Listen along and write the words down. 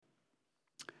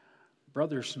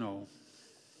Brother Snow,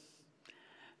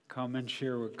 come and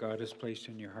share what God has placed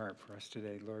in your heart for us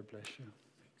today. Lord bless you.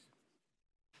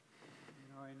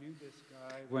 You know, I knew this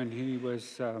guy when he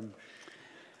was,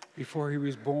 before he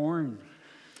was born.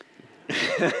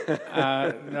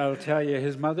 I'll tell you,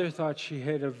 his mother thought she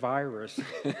had a virus.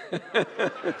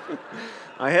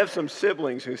 I have some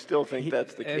siblings who still think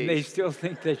that's the case. And they still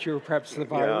think that you're perhaps the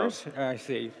virus? Yeah. I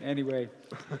see. Anyway,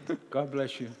 God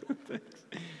bless you.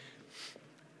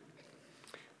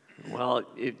 Well,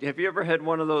 have you ever had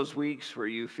one of those weeks where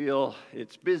you feel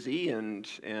it's busy and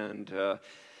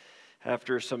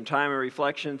after some time of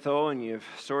reflection, though, and you've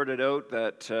sorted out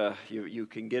that you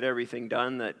can get everything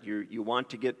done that you want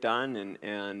to get done,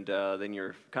 and then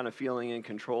you're kind of feeling in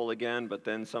control again, but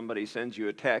then somebody sends you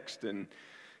a text, and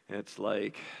it's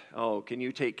like, oh, can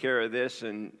you take care of this?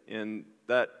 And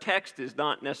that text is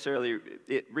not necessarily,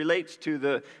 it relates to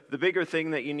the bigger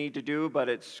thing that you need to do, but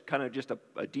it's kind of just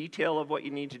a detail of what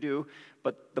you need to do.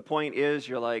 But the point is,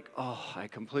 you're like, oh, I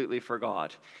completely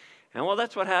forgot. And well,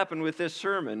 that's what happened with this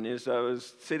sermon, is I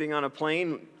was sitting on a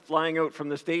plane flying out from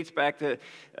the States back to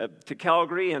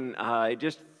Calgary, and I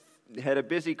just had a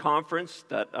busy conference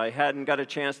that I hadn't got a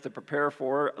chance to prepare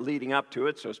for leading up to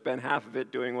it, so spent half of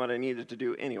it doing what I needed to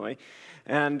do anyway.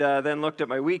 And then looked at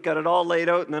my week, got it all laid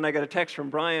out, and then I got a text from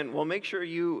Brian, well, make sure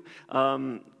you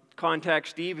contact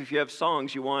Steve if you have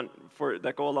songs you want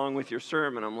that go along with your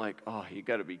sermon. I'm like, oh, you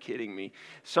got to be kidding me.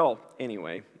 So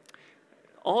anyway,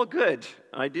 all good.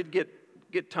 I did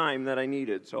get time that I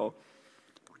needed, so.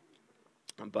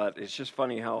 But it's just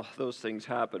funny how those things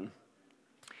happen.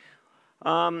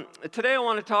 Today I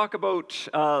want to talk about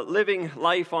living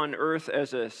life on earth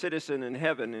as a citizen in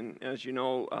heaven. And as you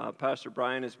know, Pastor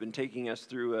Brian has been taking us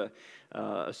through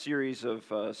a series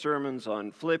of sermons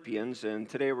on Philippians, and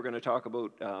today we're going to talk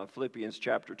about Philippians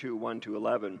chapter 2, 1 to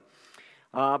 11.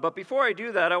 But before I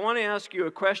do that, I want to ask you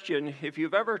a question. Have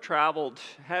you ever traveled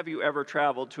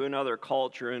to another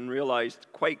culture and realized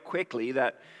quite quickly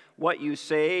that what you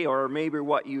say or maybe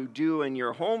what you do in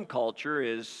your home culture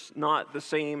is not the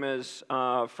same as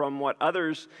from what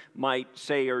others might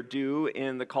say or do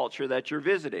in the culture that you're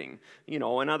visiting? You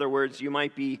know, in other words, you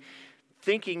might be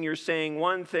thinking you're saying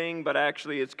one thing, but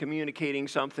actually it's communicating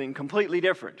something completely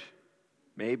different.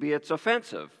 Maybe it's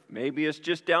offensive. Maybe it's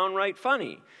just downright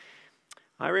funny.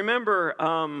 I remember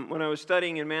when I was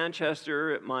studying in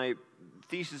Manchester, my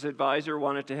thesis advisor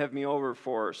wanted to have me over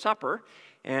for supper.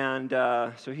 And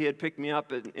so he had picked me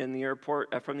up in the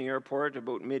airport from the airport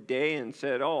about midday and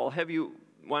said, "Oh,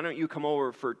 why don't you come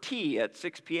over for tea at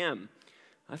 6 p.m.?"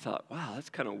 I thought, wow,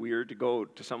 that's kind of weird to go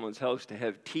to someone's house to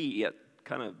have tea at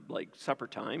kind of like supper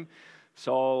time.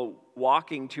 So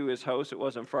walking to his house, it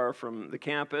wasn't far from the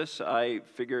campus, I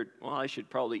figured, well, I should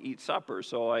probably eat supper.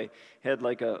 So I had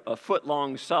like a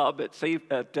foot-long sub at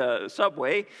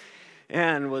Subway,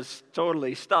 and was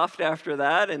totally stuffed after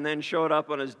that, and then showed up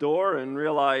on his door and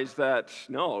realized that,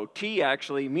 no, tea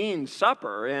actually means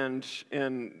supper, and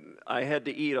I had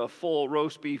to eat a full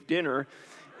roast beef dinner,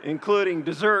 including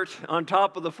dessert, on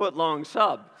top of the foot-long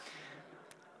sub.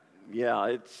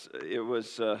 Yeah, it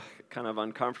was kind of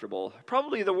uncomfortable.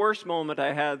 Probably the worst moment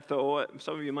I had, though,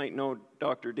 some of you might know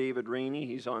Dr. David Rainey.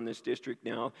 He's on this district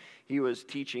now. He was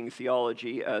teaching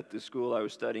theology at the school I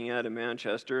was studying at in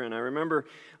Manchester, and I remember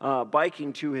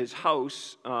biking to his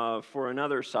house for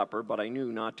another supper, but I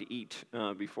knew not to eat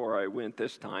before I went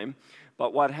this time.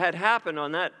 But what had happened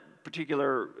on that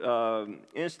particular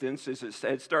instance is it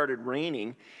had started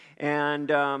raining, and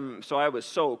so I was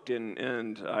soaked,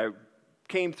 and I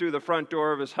came through the front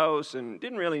door of his house and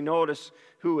didn't really notice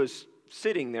who was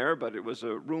sitting there, but it was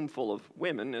a room full of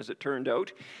women, as it turned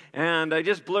out. And I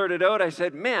just blurted out, I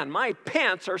said, "Man, my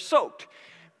pants are soaked."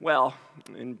 Well,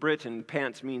 in Britain,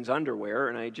 pants means underwear,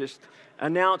 and I just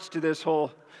announced to this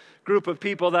whole group of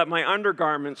people that my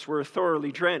undergarments were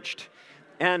thoroughly drenched.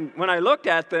 And when I looked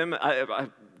at them, I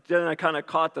kind of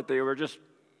caught that they were just,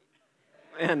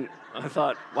 and I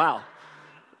thought, wow,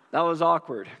 that was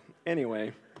awkward.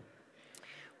 Anyway.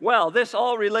 Well, this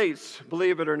all relates,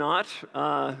 believe it or not,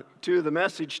 to the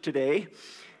message today.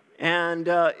 And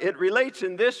it relates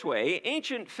in this way.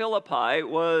 Ancient Philippi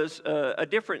was a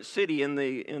different city in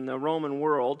the Roman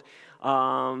world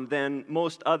than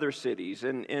most other cities.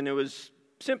 And it was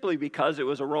simply because it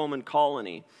was a Roman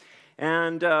colony.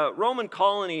 And Roman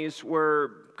colonies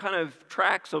were kind of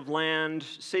tracts of land,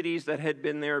 cities that had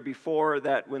been there before,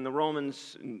 that when the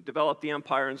Romans developed the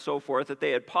empire and so forth, that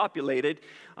they had populated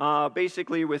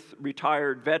basically with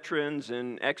retired veterans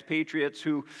and expatriates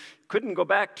who couldn't go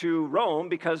back to Rome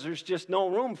because there's just no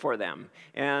room for them.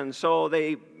 And so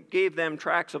they gave them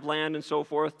tracts of land and so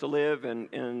forth to live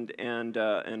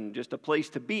and just a place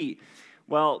to be.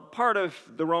 Well, part of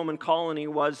the Roman colony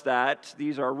was that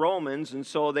these are Romans, and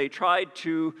so they tried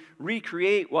to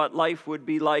recreate what life would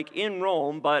be like in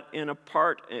Rome, but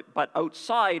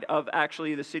outside of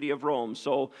actually the city of Rome.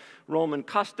 So Roman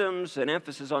customs, an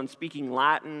emphasis on speaking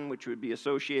Latin, which would be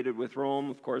associated with Rome.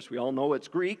 Of course, we all know it's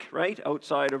Greek, right,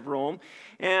 outside of Rome.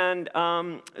 And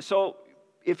so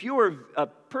if you were a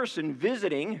person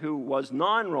visiting who was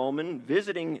non-Roman,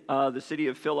 visiting the city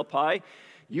of Philippi,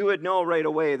 you would know right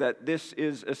away that this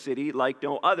is a city like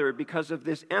no other because of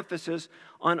this emphasis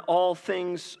on all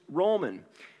things Roman.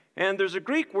 And there's a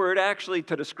Greek word actually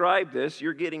to describe this.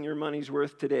 You're getting your money's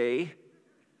worth today.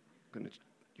 You're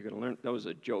going to learn. That was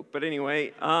a joke. But anyway,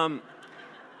 it's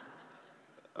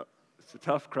a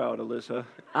tough crowd, Alyssa.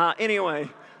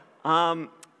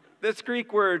 This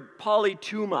Greek word,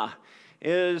 polytuma,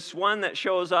 is one that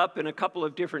shows up in a couple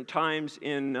of different times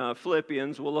in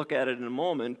Philippians. We'll look at it in a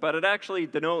moment, but it actually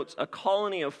denotes a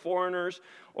colony of foreigners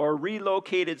or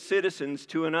relocated citizens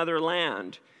to another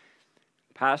land.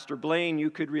 Pastor Blaine,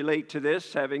 you could relate to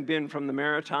this, having been from the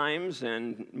Maritimes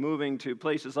and moving to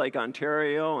places like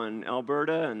Ontario and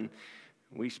Alberta, and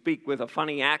we speak with a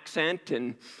funny accent,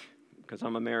 and because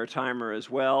I'm a Maritimer as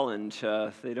well, and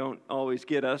they don't always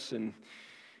get us and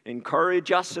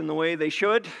encourage us in the way they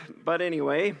should. But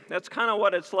anyway, that's kind of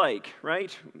what it's like,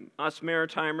 right? Us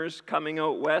Maritimers coming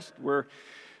out west, we're,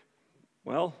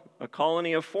 well, a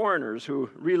colony of foreigners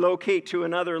who relocate to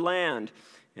another land,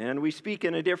 and we speak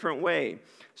in a different way.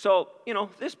 So,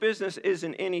 this business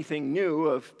isn't anything new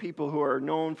of people who are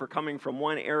known for coming from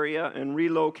one area and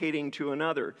relocating to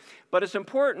another. But it's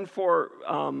important for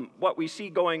what we see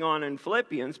going on in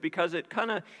Philippians because it kind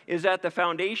of is at the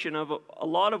foundation of a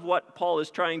lot of what Paul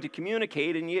is trying to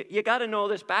communicate. And you got to know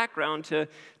this background to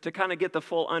kind of get the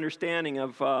full understanding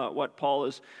of what Paul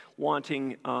is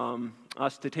wanting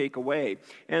us to take away.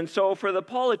 And so for the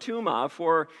polytuma,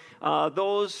 for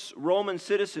those Roman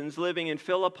citizens living in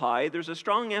Philippi, there's a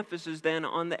strong emphasis then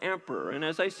on the emperor. And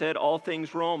as I said, all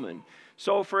things Roman.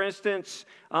 So, for instance,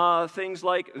 things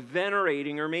like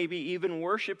venerating or maybe even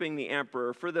worshiping the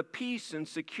emperor for the peace and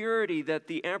security that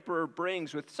the emperor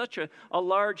brings with such a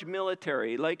large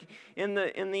military. Like in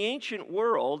the ancient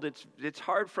world, it's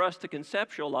hard for us to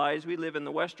conceptualize. We live in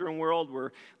the Western world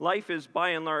where life is by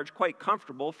and large quite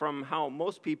comfortable from how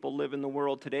most people live in the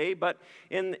world today. But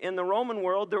in the Roman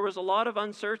world, there was a lot of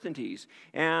uncertainties.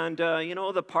 And,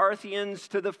 the Parthians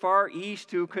to the far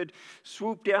east who could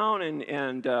swoop down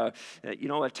and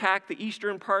attack the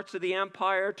eastern parts of the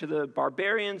empire, to the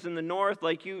barbarians in the north,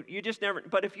 like you just never,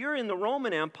 but if you're in the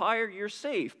Roman Empire, you're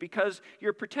safe because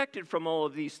you're protected from all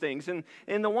of these things. And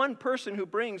the one person who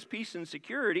brings peace and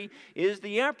security is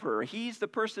the emperor. He's the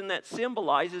person that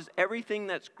symbolizes everything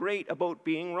that's great about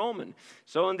being Roman.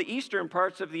 So in the eastern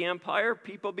parts of the empire,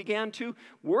 people began to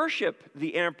worship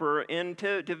the emperor and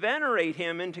to venerate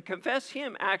him and to confess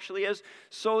him actually as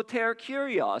Soter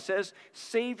Kyrios, as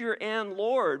Savior and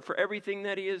Lord for everything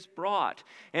that he has brought.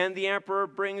 And the emperor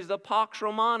brings the Pax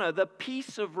Romana, the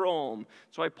peace of Rome.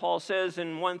 That's why Paul says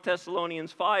in 1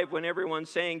 Thessalonians 5, when everyone's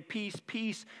saying, peace,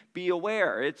 peace, be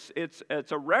aware. It's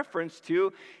a reference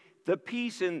to the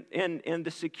peace and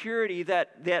the security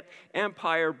that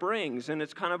empire brings. And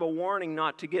it's kind of a warning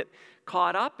not to get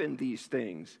caught up in these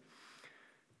things.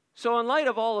 So in light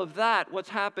of all of that, what's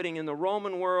happening in the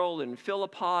Roman world and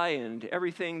Philippi and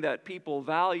everything that people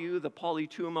value, the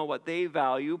polytuma, what they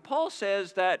value, Paul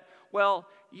says that, well,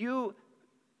 you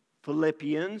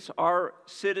Philippians are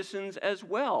citizens as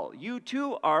well. You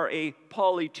too are a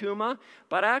polytuma,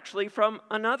 but actually from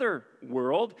another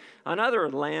world, another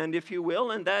land, if you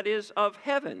will, and that is of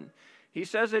heaven. He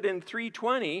says it in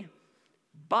 3:20,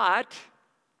 but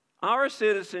our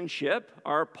citizenship,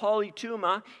 our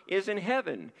polytuma, is in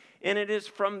heaven, and it is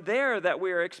from there that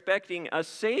we are expecting a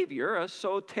Savior, a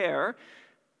Soter,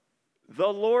 the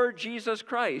Lord Jesus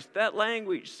Christ. That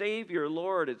language, Savior,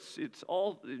 Lord, it's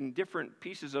all in different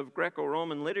pieces of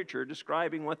Greco-Roman literature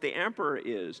describing what the emperor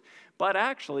is. But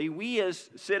actually, we as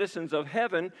citizens of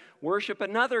heaven worship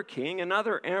another king,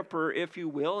 another emperor, if you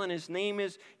will, and his name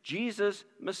is Jesus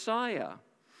Messiah.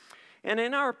 And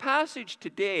in our passage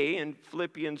today, in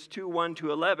Philippians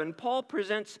 2:1-11, Paul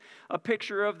presents a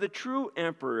picture of the true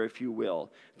emperor, if you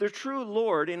will, the true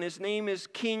Lord, and his name is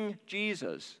King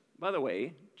Jesus. By the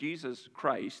way, Jesus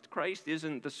Christ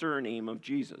isn't the surname of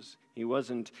Jesus. He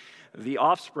wasn't the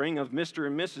offspring of Mr.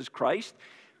 and Mrs. Christ.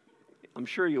 I'm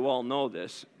sure you all know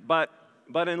this. But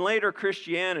in later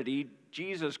Christianity,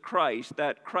 Jesus Christ,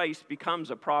 that Christ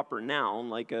becomes a proper noun,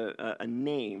 like a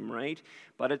name, right?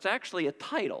 But it's actually a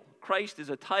title. Christ is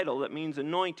a title that means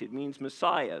anointed, means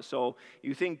Messiah. So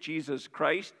you think Jesus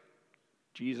Christ,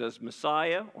 Jesus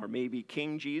Messiah, or maybe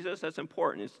King Jesus, that's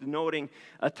important. It's denoting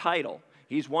a title.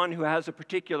 He's one who has a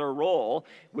particular role,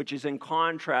 which is in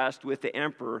contrast with the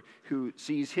emperor who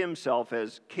sees himself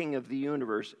as king of the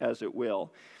universe, as it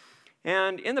will.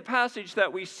 And in the passage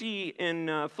that we see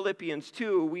in Philippians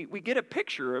 2, we get a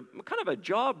picture, kind of a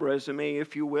job resume,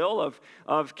 if you will,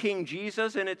 of King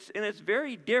Jesus, and it's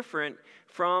very different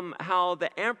from how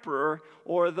the emperor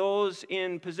or those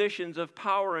in positions of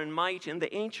power and might in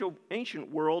the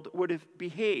ancient world would have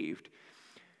behaved.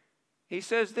 He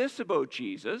says this about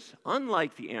Jesus: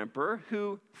 unlike the emperor,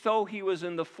 who, though he was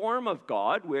in the form of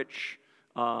God, which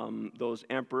those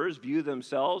emperors view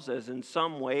themselves as in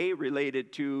some way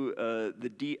related to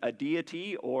a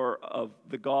deity or of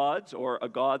the gods or a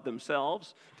god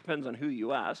themselves, depends on who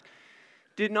you ask,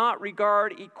 did not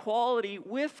regard equality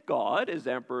with God as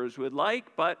emperors would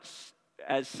like, but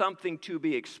as something to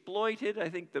be exploited. I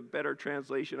think the better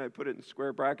translation, I put it in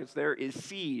square brackets there, is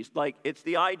seized. Like, it's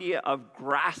the idea of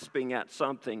grasping at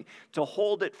something, to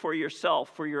hold it for yourself,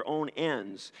 for your own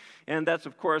ends. And that's,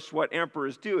 of course, what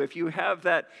emperors do. If you have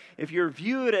that, if you're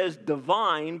viewed as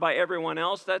divine by everyone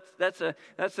else, that's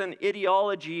an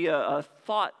ideology, a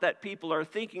thought that people are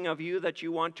thinking of you that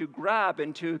you want to grab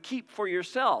and to keep for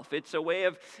yourself. It's a way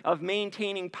of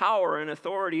maintaining power and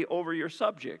authority over your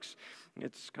subjects.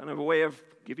 It's kind of a way of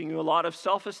giving you a lot of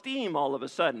self-esteem all of a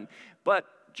sudden. But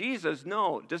Jesus,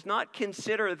 no, does not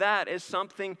consider that as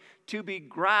something to be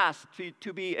grasped,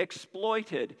 to be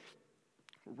exploited.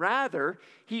 Rather,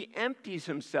 he empties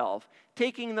himself,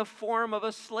 taking the form of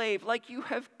a slave. Like, you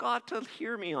have got to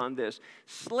hear me on this.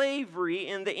 Slavery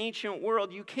in the ancient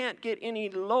world, you can't get any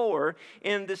lower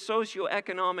in the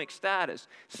socioeconomic status.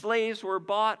 Slaves were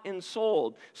bought and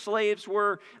sold. Slaves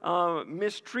were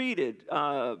mistreated,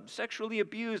 sexually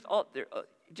abused.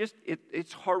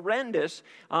 It's horrendous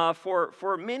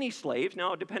for many slaves.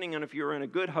 Now, depending on if you were in a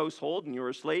good household and you were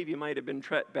a slave, you might have been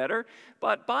treated better.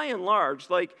 But by and large,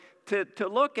 like, to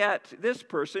look at this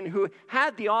person who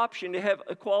had the option to have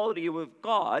equality with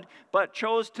God, but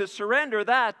chose to surrender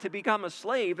that to become a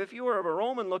slave, if you were a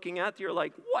Roman looking at it, you're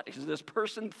like, what is this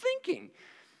person thinking?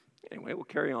 Anyway, we'll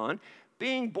carry on.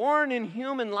 Being born in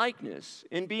human likeness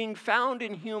and being found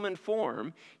in human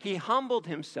form, he humbled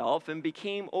himself and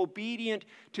became obedient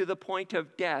to the point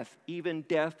of death, even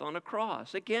death on a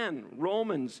cross. Again,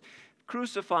 Romans,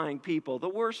 crucifying people, the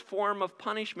worst form of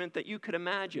punishment that you could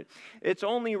imagine. It's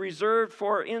only reserved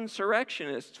for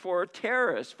insurrectionists, for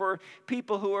terrorists, for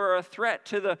people who are a threat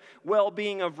to the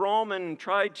well-being of Rome and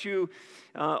tried to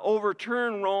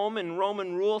overturn Rome and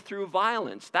Roman rule through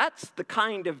violence. That's the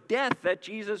kind of death that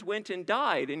Jesus went and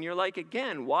died. And you're like,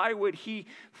 again, why would he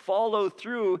follow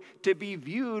through to be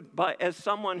viewed as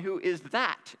someone who is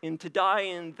that and to die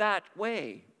in that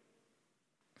way?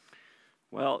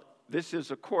 Well, this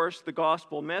is, of course, the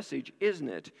gospel message, isn't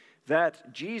it?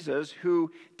 That Jesus,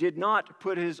 who did not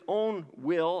put his own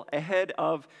will ahead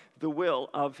of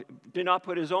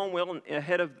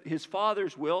his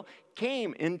Father's will,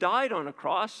 came and died on a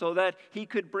cross so that he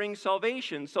could bring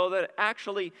salvation, so that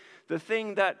actually the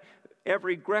thing that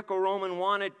every Greco-Roman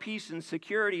wanted, peace and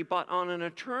security, but on an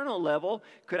eternal level,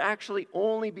 could actually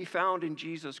only be found in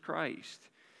Jesus Christ.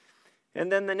 And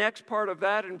then the next part of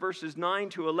that in verses 9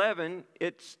 to 11,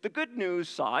 it's the good news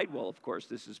side. Well, of course,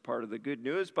 this is part of the good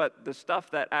news, but the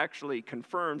stuff that actually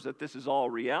confirms that this is all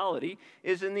reality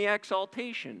is in the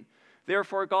exaltation.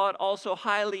 Therefore, God also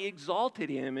highly exalted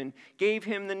him and gave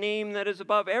him the name that is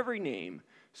above every name,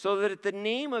 so that at the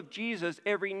name of Jesus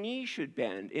every knee should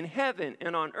bend in heaven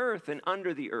and on earth and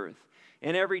under the earth,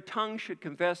 and every tongue should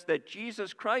confess that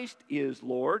Jesus Christ is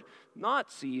Lord,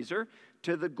 not Caesar,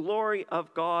 to the glory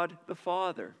of God the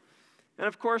Father. And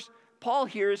of course, Paul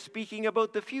here is speaking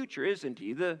about the future, isn't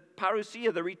he? The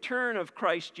parousia, the return of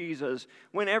Christ Jesus,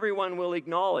 when everyone will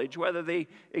acknowledge, whether they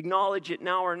acknowledge it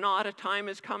now or not, a time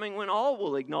is coming when all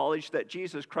will acknowledge that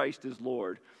Jesus Christ is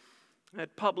Lord.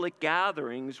 At public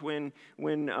gatherings, when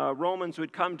Romans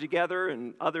would come together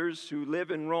and others who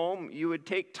live in Rome, you would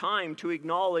take time to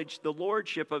acknowledge the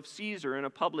lordship of Caesar in a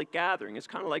public gathering. It's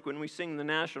kind of like when we sing the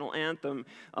national anthem,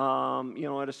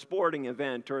 at a sporting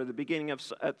event or the beginning of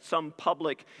at some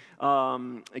public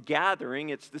gathering.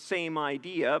 It's the same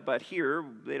idea, but here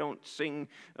they don't sing,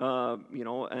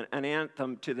 an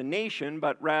anthem to the nation,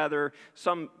 but rather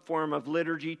some form of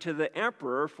liturgy to the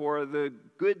emperor for the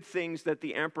good things that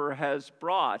the emperor has has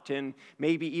brought. And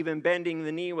maybe even bending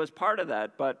the knee was part of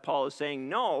that. But Paul is saying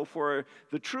no, for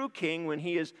the true king, when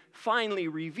he is finally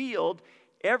revealed,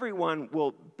 everyone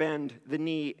will bend the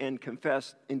knee and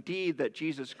confess indeed that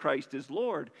Jesus Christ is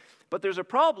Lord. But there's a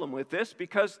problem with this,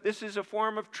 because this is a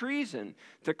form of treason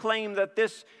to claim that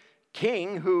this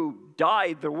king, who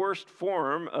died the worst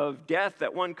form of death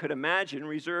that one could imagine,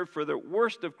 reserved for the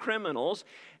worst of criminals,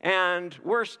 and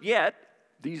worse yet,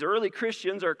 these early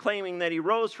Christians are claiming that he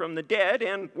rose from the dead,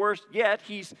 and worse yet,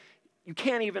 you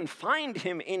can't even find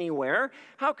him anywhere.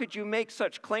 How could you make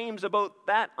such claims about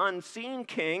that unseen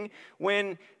king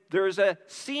when there's a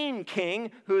seen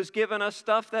king who's given us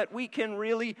stuff that we can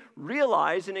really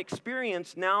realize and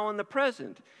experience now in the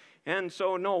present? And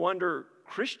so no wonder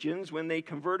Christians, when they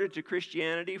converted to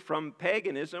Christianity from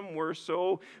paganism, were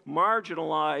so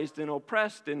marginalized and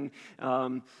oppressed and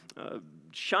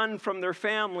shunned from their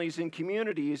families and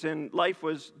communities, and life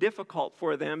was difficult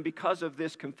for them because of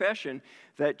this confession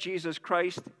that Jesus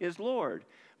Christ is Lord.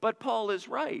 But Paul is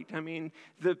right. I mean,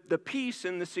 the peace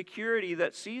and the security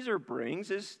that Caesar brings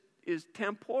is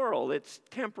temporal. It's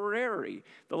temporary.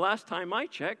 The last time I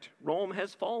checked, Rome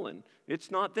has fallen.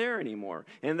 It's not there anymore.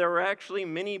 And there were actually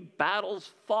many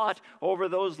battles fought over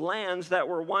those lands that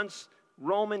were once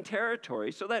Roman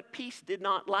territory. So that peace did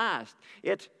not last.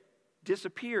 It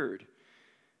disappeared.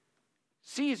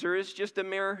 Caesar is just a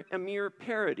mere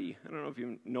parody. I don't know if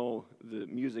you know the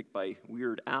music by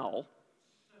Weird Al,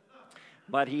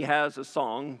 but he has a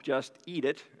song, Just Eat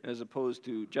It, as opposed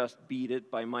to Just Beat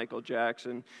It by Michael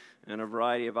Jackson, and a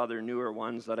variety of other newer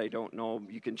ones that I don't know.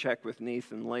 You can check with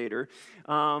Nathan later.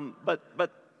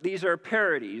 But these are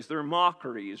parodies. They're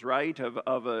mockeries, right,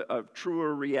 of a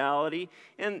truer reality.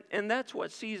 And that's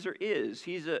what Caesar is.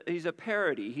 He's a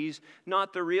parody. He's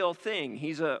not the real thing.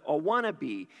 He's a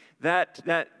wannabe. That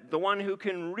the one who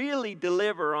can really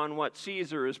deliver on what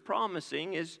Caesar is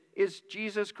promising is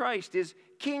Jesus Christ, is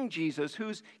King Jesus,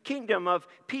 whose kingdom of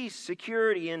peace,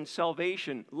 security, and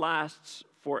salvation lasts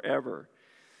forever.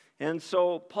 And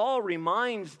so Paul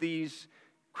reminds these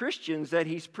Christians that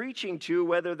he's preaching to,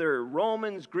 whether they're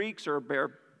Romans, Greeks, or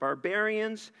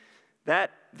barbarians, that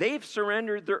they've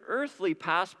surrendered their earthly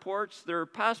passports, their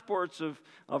passports of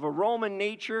a Roman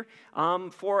nature,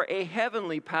 for a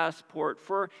heavenly passport,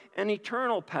 for an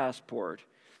eternal passport.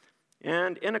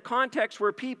 And in a context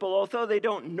where people, although they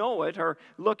don't know it, are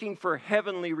looking for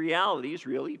heavenly realities,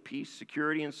 really, peace,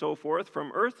 security, and so forth,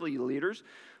 from earthly leaders,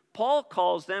 Paul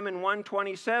calls them in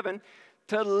 1:27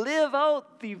 to live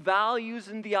out the values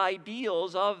and the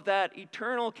ideals of that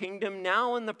eternal kingdom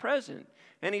now in the present.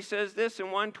 And he says this in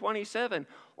 1:27,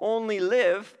 only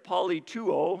live,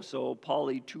 polituo, so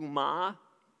polituma,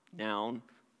 noun,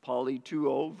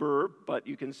 polituo, verb, but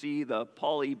you can see the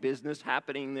poly business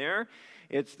happening there.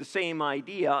 It's the same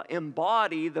idea.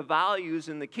 Embody the values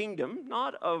in the kingdom,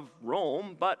 not of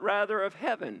Rome, but rather of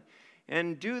heaven.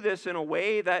 And do this in a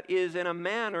way that is in a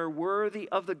manner worthy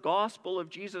of the gospel of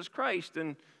Jesus Christ.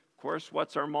 And, of course,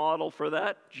 what's our model for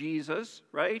that? Jesus,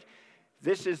 right?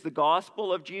 This is the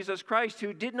gospel of Jesus Christ,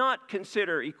 who did not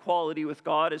consider equality with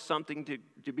God as something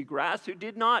to be grasped, who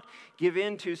did not give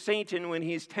in to Satan when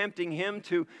he's tempting him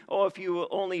to, if you will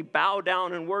only bow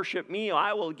down and worship me,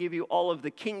 I will give you all of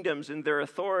the kingdoms and their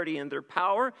authority and their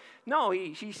power. No,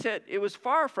 he said it was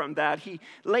far from that. He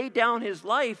laid down his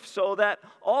life so that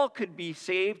all could be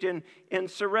saved in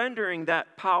surrendering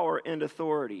that power and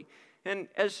authority. And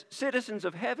as citizens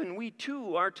of heaven, we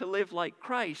too are to live like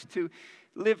Christ, to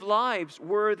live lives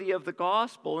worthy of the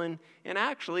gospel. And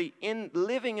actually, in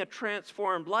living a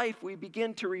transformed life, we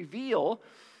begin to reveal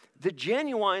the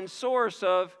genuine source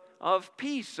of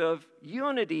peace, of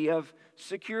unity, of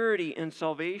security and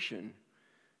salvation.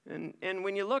 And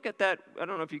when you look at that, I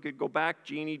don't know if you could go back,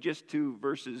 Jeannie, just to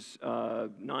verses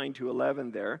 9 to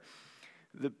 11 there.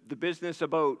 The business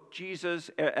about Jesus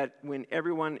when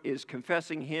everyone is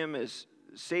confessing him as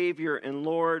Savior and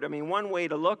Lord. I mean, one way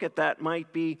to look at that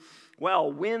might be,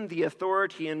 well, when the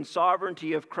authority and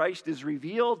sovereignty of Christ is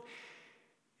revealed,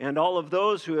 and all of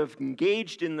those who have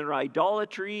engaged in their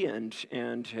idolatry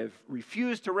and have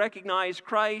refused to recognize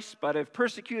Christ, but have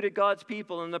persecuted God's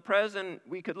people in the present,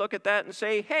 we could look at that and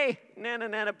say, hey,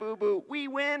 nana boo-boo, we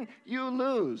win, you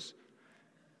lose.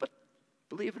 But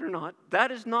believe it or not,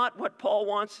 that is not what Paul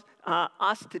wants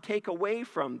us to take away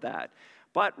from that.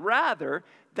 But rather,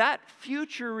 that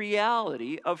future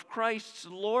reality of Christ's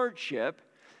lordship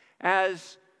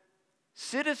as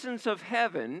citizens of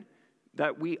heaven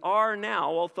that we are now,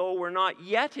 although we're not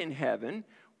yet in heaven,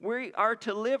 we are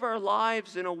to live our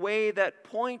lives in a way that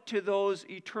point to those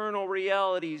eternal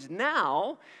realities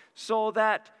now, so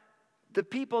that the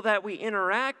people that we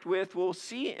interact with will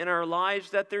see in our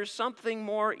lives that there's something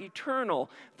more eternal,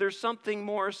 there's something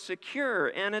more secure,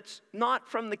 and it's not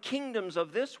from the kingdoms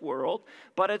of this world,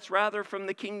 but it's rather from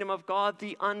the kingdom of God,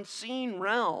 the unseen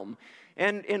realm.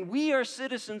 And we are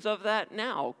citizens of that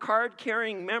now,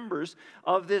 card-carrying members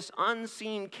of this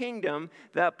unseen kingdom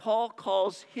that Paul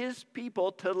calls his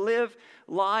people to live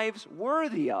lives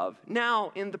worthy of,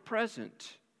 now in the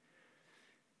present.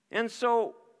 And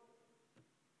so,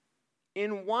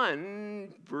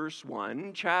 in verse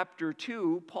 1, chapter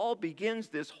 2, Paul begins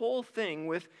this whole thing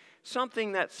with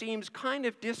something that seems kind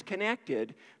of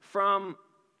disconnected from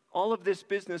all of this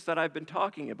business that I've been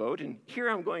talking about. And here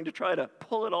I'm going to try to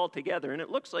pull it all together. And it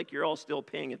looks like you're all still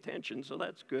paying attention, so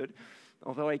that's good,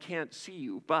 although I can't see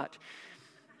you. But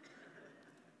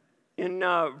in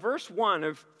verse 1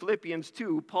 of Philippians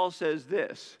 2, Paul says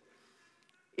this: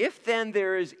 "If then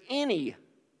there is any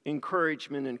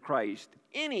encouragement in Christ,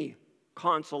 any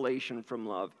consolation from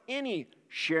love, any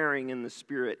sharing in the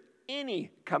Spirit,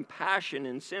 any compassion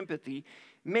and sympathy,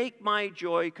 make my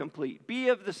joy complete. Be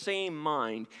of the same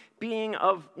mind, being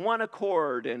of one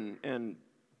accord," and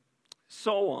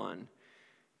so on.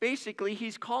 Basically,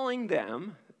 he's calling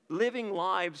them, living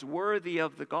lives worthy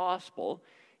of the gospel,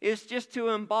 is just to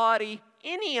embody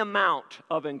any amount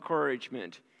of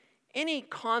encouragement, any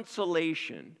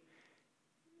consolation,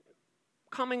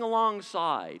 coming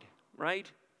alongside,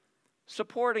 right?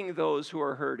 Supporting those who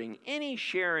are hurting, any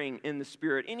sharing in the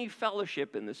Spirit, any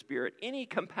fellowship in the Spirit, any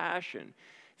compassion.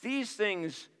 These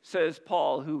things, says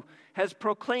Paul, who has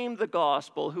proclaimed the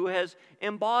gospel, who has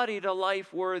embodied a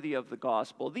life worthy of the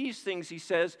gospel, these things, he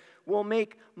says, will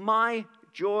make my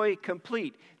joy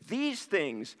complete. These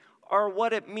things are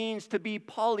what it means to be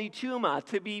polytuma,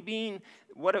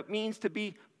 what it means to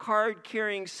be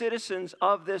card-carrying citizens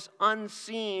of this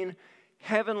unseen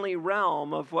heavenly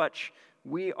realm of which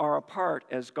we are a part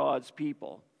as God's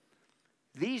people.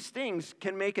 These things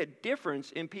can make a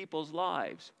difference in people's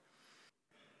lives.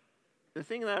 The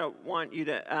thing that I want you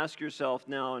to ask yourself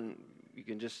now, and you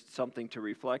can just something to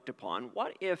reflect upon,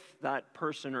 what if that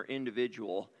person or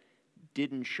individual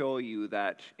didn't show you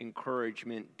that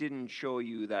encouragement, didn't show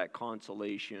you that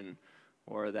consolation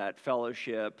or that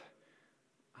fellowship?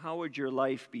 How would your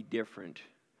life be different?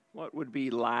 What would be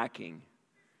lacking?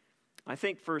 I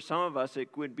think for some of us it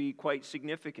would be quite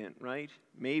significant, right?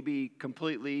 Maybe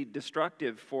completely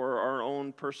destructive for our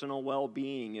own personal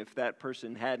well-being if that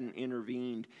person hadn't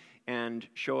intervened and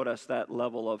showed us that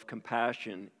level of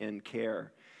compassion and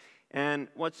care. And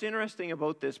what's interesting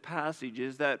about this passage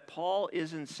is that Paul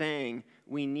isn't saying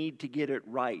we need to get it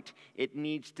right. It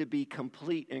needs to be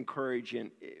complete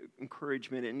encouragement.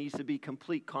 It needs to be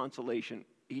complete consolation.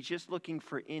 He's just looking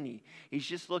for any. He's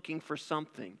just looking for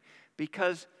something.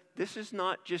 Because this is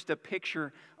not just a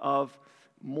picture of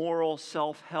moral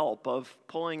self-help, of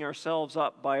pulling ourselves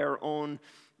up by our own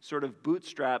sort of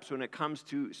bootstraps when it comes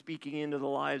to speaking into the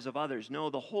lives of others. No,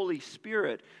 the Holy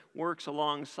Spirit works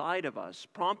alongside of us,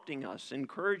 prompting us,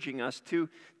 encouraging us to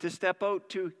step out,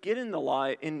 to get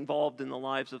involved in the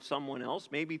lives of someone else,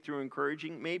 maybe through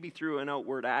encouraging, maybe through an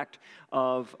outward act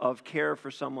of care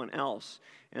for someone else.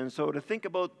 And so to think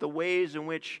about the ways in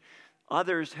which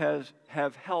others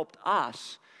have helped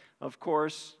us, of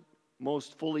course,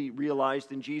 most fully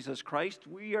realized in Jesus Christ,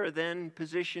 we are then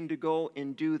positioned to go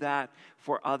and do that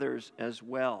for others as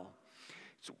well.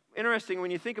 It's interesting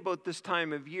when you think about this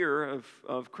time of year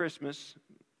of Christmas.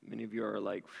 Many of you are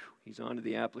like, he's on to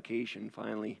the application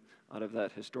finally out of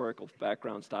that historical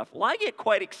background stuff. Well, I get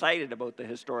quite excited about the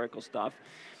historical stuff.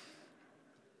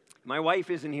 My wife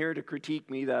isn't here to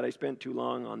critique me that I spent too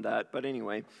long on that, but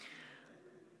anyway.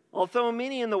 Although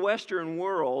many in the Western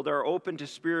world are open to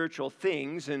spiritual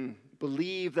things and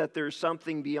believe that there's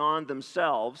something beyond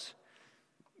themselves,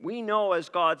 we know as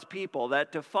God's people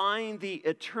that to find the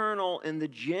eternal and the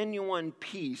genuine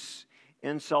peace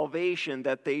and salvation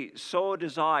that they so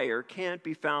desire can't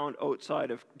be found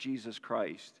outside of Jesus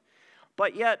Christ.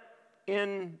 But yet,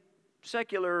 in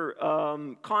secular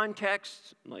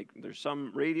contexts, like there's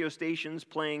some radio stations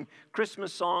playing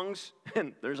Christmas songs,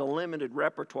 and there's a limited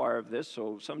repertoire of this,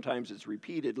 so sometimes it's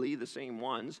repeatedly the same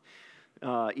ones,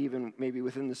 even maybe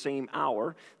within the same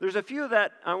hour. There's a few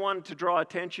that I wanted to draw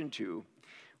attention to.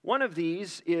 One of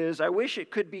these is, "I wish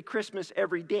it could be Christmas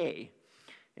every day."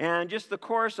 And just the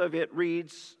chorus of it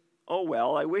reads, "Oh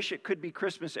well, I wish it could be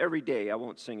Christmas every day." I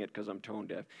won't sing it because I'm tone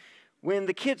deaf. When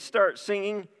the kids start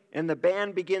singing and the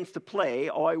band begins to play,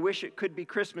 "Oh, I wish it could be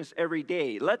Christmas every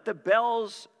day. Let the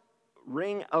bells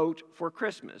ring out for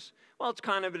Christmas." Well, it's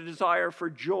kind of a desire for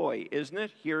joy, isn't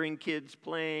it? Hearing kids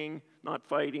playing, not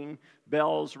fighting,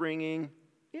 bells ringing.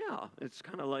 Yeah, it's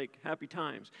kind of like happy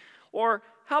times. Or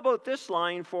how about this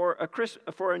line for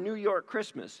a New York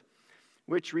Christmas,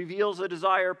 which reveals a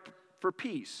desire for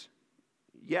peace?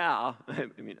 Yeah, I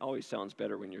mean, it always sounds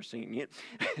better when you're singing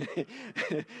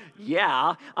it.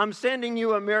 Yeah, I'm sending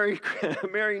you a Merry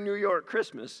New York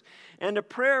Christmas and a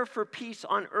prayer for peace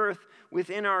on earth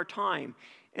within our time.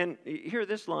 And hear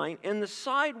this line, and the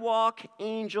sidewalk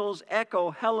angels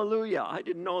echo hallelujah. I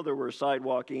didn't know there were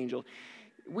sidewalk angels.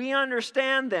 We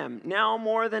understand them now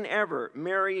more than ever.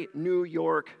 Merry New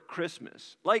York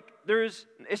Christmas. Like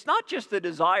it's not just the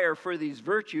desire for these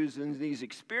virtues and these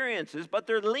experiences, but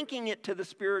they're linking it to the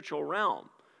spiritual realm.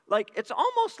 Like it's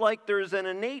almost like there's an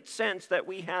innate sense that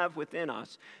we have within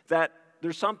us that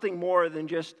there's something more than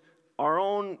just our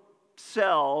own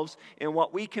selves and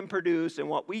what we can produce and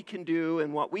what we can do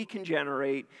and what we can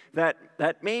generate, that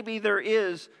maybe there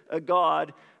is a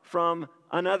God from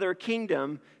another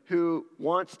kingdom who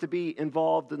wants to be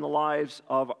involved in the lives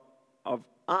of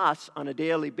us on a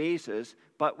daily basis,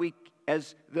 but we,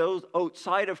 as those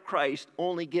outside of Christ,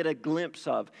 only get a glimpse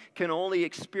of, can only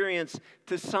experience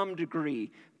to some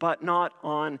degree, but not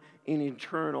on an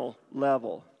eternal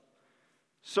level.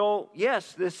 So,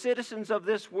 yes, the citizens of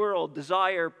this world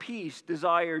desire peace,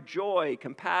 desire joy,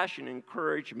 compassion,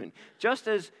 encouragement, just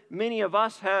as many of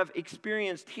us have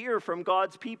experienced here from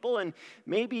God's people and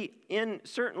maybe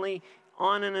certainly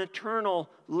on an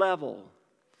eternal level.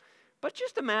 But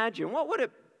just imagine,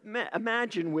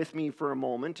 imagine with me for a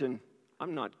moment, and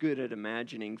I'm not good at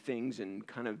imagining things and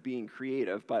kind of being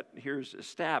creative, but here's a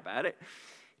stab at it.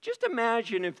 Just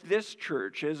imagine if this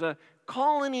church, as a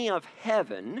colony of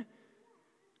heaven,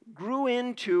 grew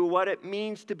into what it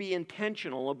means to be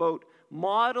intentional about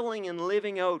modeling and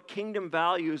living out kingdom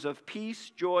values of peace,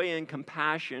 joy, and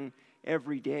compassion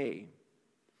every day.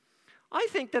 I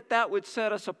think that would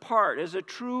set us apart as a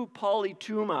true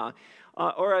polytuma,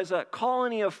 or as a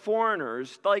colony of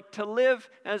foreigners, like to live,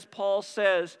 as Paul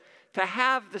says, to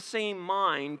have the same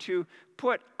mind, to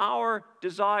put our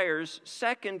desires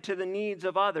second to the needs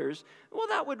of others. Well,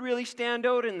 that would really stand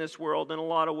out in this world in a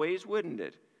lot of ways, wouldn't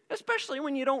it? Especially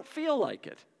when you don't feel like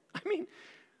it. I mean,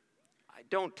 I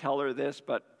don't tell her this,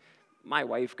 but my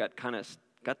wife got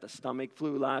the stomach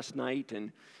flu last night,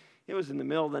 and it was in the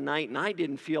middle of the night, and I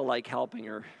didn't feel like helping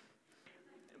her.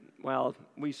 Well,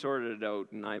 we sorted it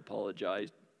out, and I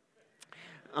apologized.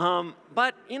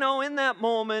 But, in that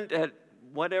moment, at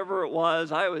whatever it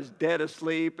was, I was dead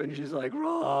asleep, and she's like,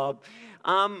 Rob,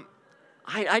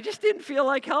 I just didn't feel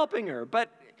like helping her.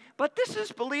 But this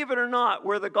is, believe it or not,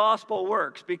 where the gospel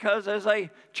works, because as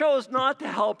I chose not to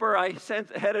help her, I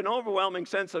had an overwhelming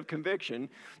sense of conviction.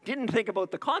 Didn't think about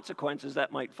the consequences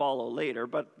that might follow later,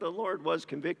 but the Lord was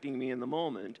convicting me in the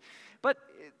moment. But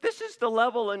this is the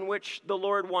level in which the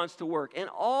Lord wants to work in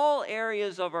all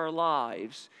areas of our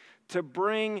lives to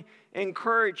bring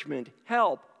encouragement,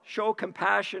 help, show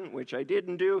compassion, which I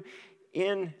didn't do,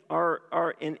 in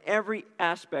every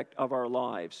aspect of our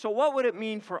lives. So what would it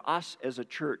mean for us as a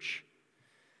church?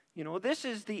 This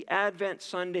is the Advent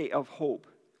Sunday of hope.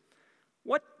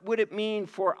 What would it mean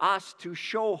for us to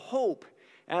show hope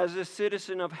as a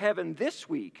citizen of heaven this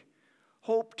week?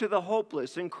 Hope to the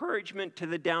hopeless, encouragement to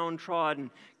the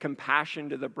downtrodden, compassion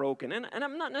to the broken. And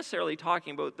I'm not necessarily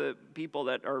talking about the people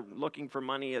that are looking for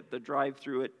money at the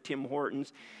drive-thru at Tim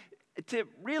Hortons. To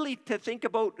think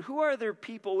about who are there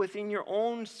people within your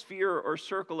own sphere or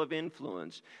circle of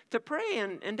influence, to pray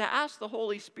and to ask the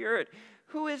Holy Spirit,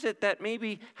 who is it that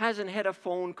maybe hasn't had a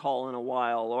phone call in a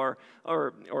while,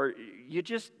 or you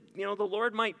just, the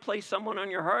Lord might place someone on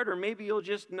your heart, or maybe you'll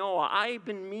just know, I've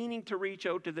been meaning to reach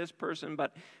out to this person,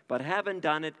 but haven't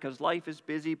done it because life is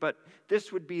busy, but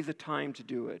this would be the time to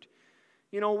do it.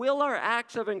 Will our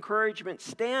acts of encouragement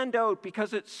stand out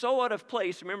because it's so out of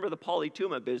place? Remember the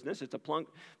polytuma business. It's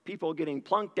people getting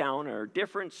plunked down or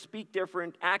different, speak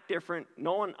different, act different.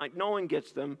 No one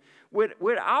gets them.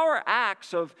 Would our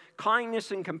acts of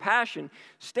kindness and compassion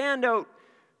stand out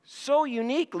so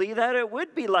uniquely that it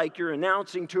would be like you're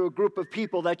announcing to a group of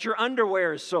people that your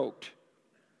underwear is soaked?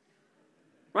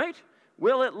 Right?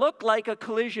 Will it look like a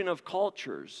collision of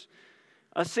cultures?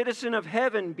 A citizen of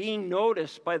heaven being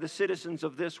noticed by the citizens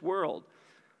of this world.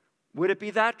 Would it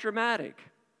be that dramatic?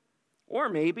 Or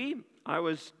maybe I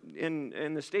was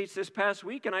in the States this past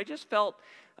week and I just felt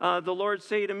the Lord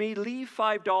say to me, leave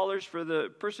 $5 for the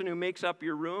person who makes up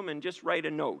your room and just write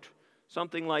a note.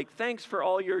 Something like, thanks for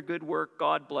all your good work,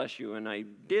 God bless you. And I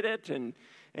did it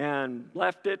and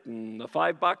left it, and the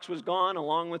 $5 was gone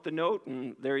along with the note,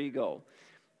 and there you go.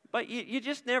 But you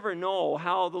just never know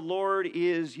how the Lord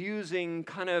is using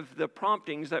kind of the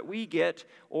promptings that we get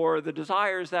or the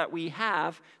desires that we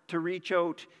have to reach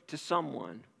out to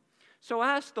someone. So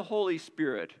ask the Holy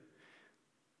Spirit,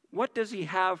 What does he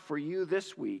have for you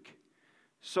this week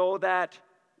so that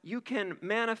you can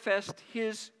manifest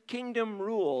his kingdom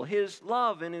rule, his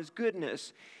love and his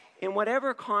goodness in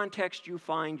whatever context you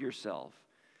find yourself?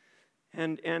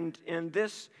 And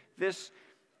this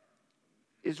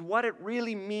is what it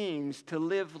really means to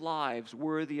live lives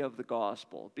worthy of the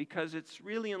gospel, because it's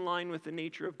really in line with the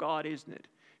nature of God, isn't it?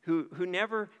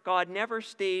 God never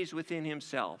stays within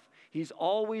himself. He's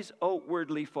always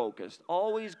outwardly focused,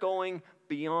 always going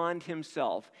beyond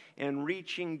himself and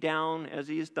reaching down, as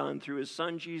he has done through his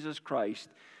Son Jesus Christ,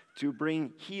 to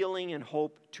bring healing and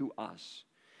hope to us.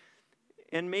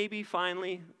 And maybe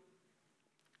finally,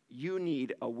 you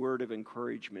need a word of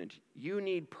encouragement. You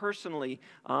need personally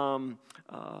a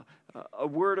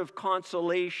word of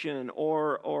consolation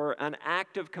or an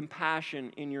act of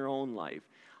compassion in your own life.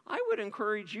 I would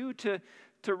encourage you to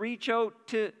reach out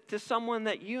to someone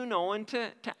that you know and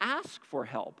to ask for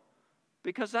help,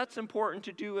 because that's important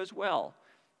to do as well.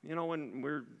 You know, when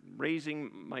we're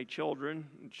raising my children,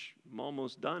 which I'm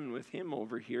almost done with him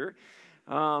over here,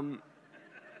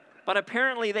 but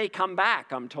apparently they come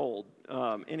back, I'm told.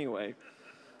 Anyway,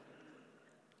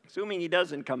 assuming he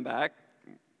doesn't come back,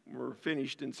 we're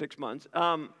finished in 6 months.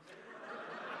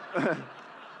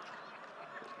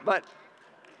 But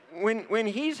when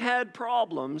he's had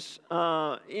problems,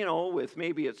 with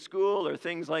maybe at school or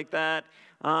things like that,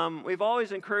 we've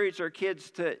always encouraged our kids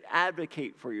to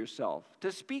advocate for yourself,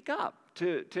 to speak up,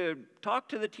 to talk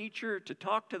to the teacher, to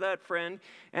talk to that friend,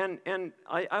 and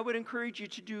I would encourage you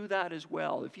to do that as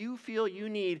well. If you feel you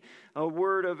need a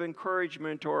word of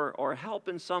encouragement or help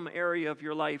in some area of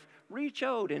your life, reach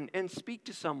out and speak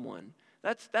to someone.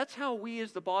 That's how we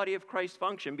as the body of Christ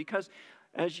function, because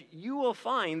as you will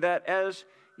find that as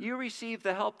you receive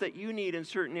the help that you need in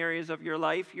certain areas of your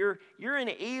life, you're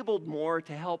enabled more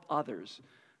to help others.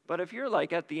 But if you're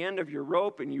like at the end of your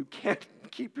rope and you can't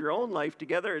keep your own life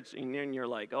together, and then you're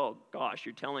like, oh gosh,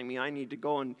 you're telling me I need to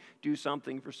go and do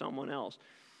something for someone else.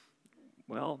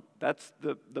 Well, that's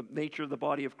the nature of the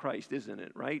body of Christ, isn't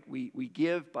it, right? We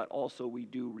give, but also we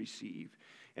do receive.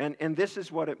 And this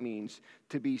is what it means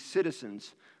to be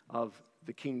citizens of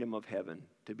the kingdom of heaven,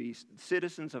 to be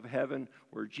citizens of heaven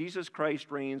where Jesus Christ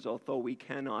reigns. Although we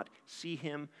cannot see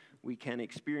him, we can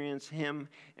experience him,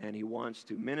 and he wants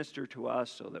to minister to us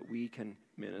so that we can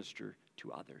minister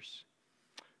to others.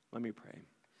 Let me pray.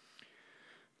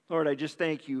 Lord, I just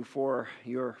thank you for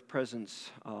your presence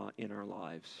in our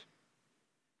lives.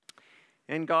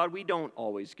 And God, we don't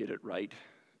always get it right.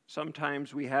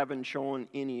 Sometimes we haven't shown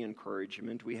any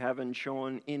encouragement. We haven't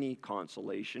shown any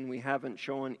consolation. We haven't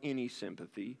shown any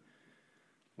sympathy.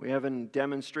 We haven't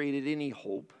demonstrated any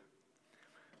hope.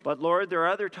 But Lord, there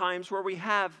are other times where we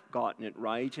have gotten it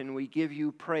right, and we give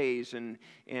you praise and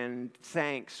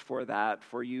thanks for that,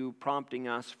 for you prompting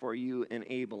us, for you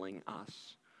enabling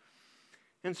us.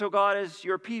 And so God, as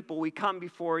your people, we come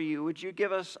before you. Would you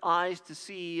give us eyes to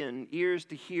see and ears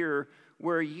to hear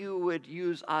where you would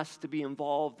use us to be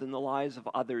involved in the lives of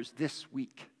others this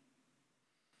week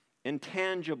in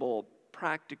tangible,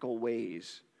 practical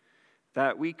ways,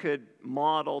 that we could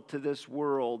model to this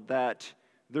world that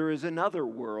there is another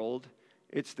world.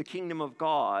 It's the kingdom of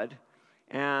God,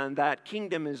 and that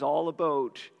kingdom is all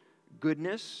about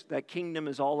goodness. That kingdom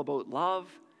is all about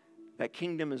love. That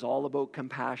kingdom is all about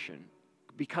compassion,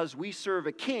 because we serve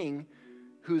a king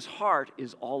whose heart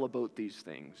is all about these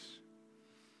things.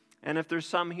 And if there's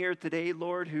some here today,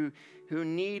 Lord, who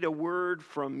need a word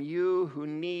from you, who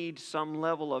need some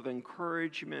level of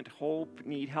encouragement, hope,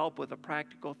 need help with a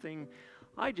practical thing,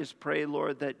 I just pray,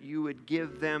 Lord, that you would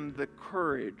give them the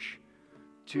courage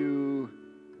to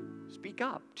speak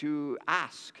up, to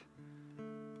ask,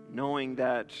 knowing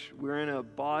that we're in a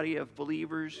body of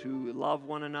believers who love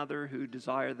one another, who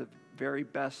desire the very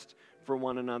best for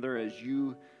one another as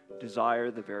you desire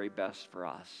the very best for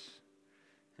us.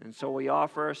 And so we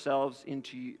offer ourselves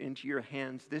into your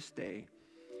hands this day,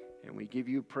 and we give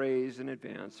you praise in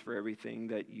advance for everything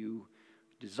that you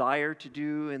desire to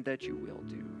do and that you will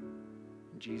do.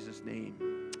 In Jesus'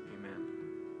 name.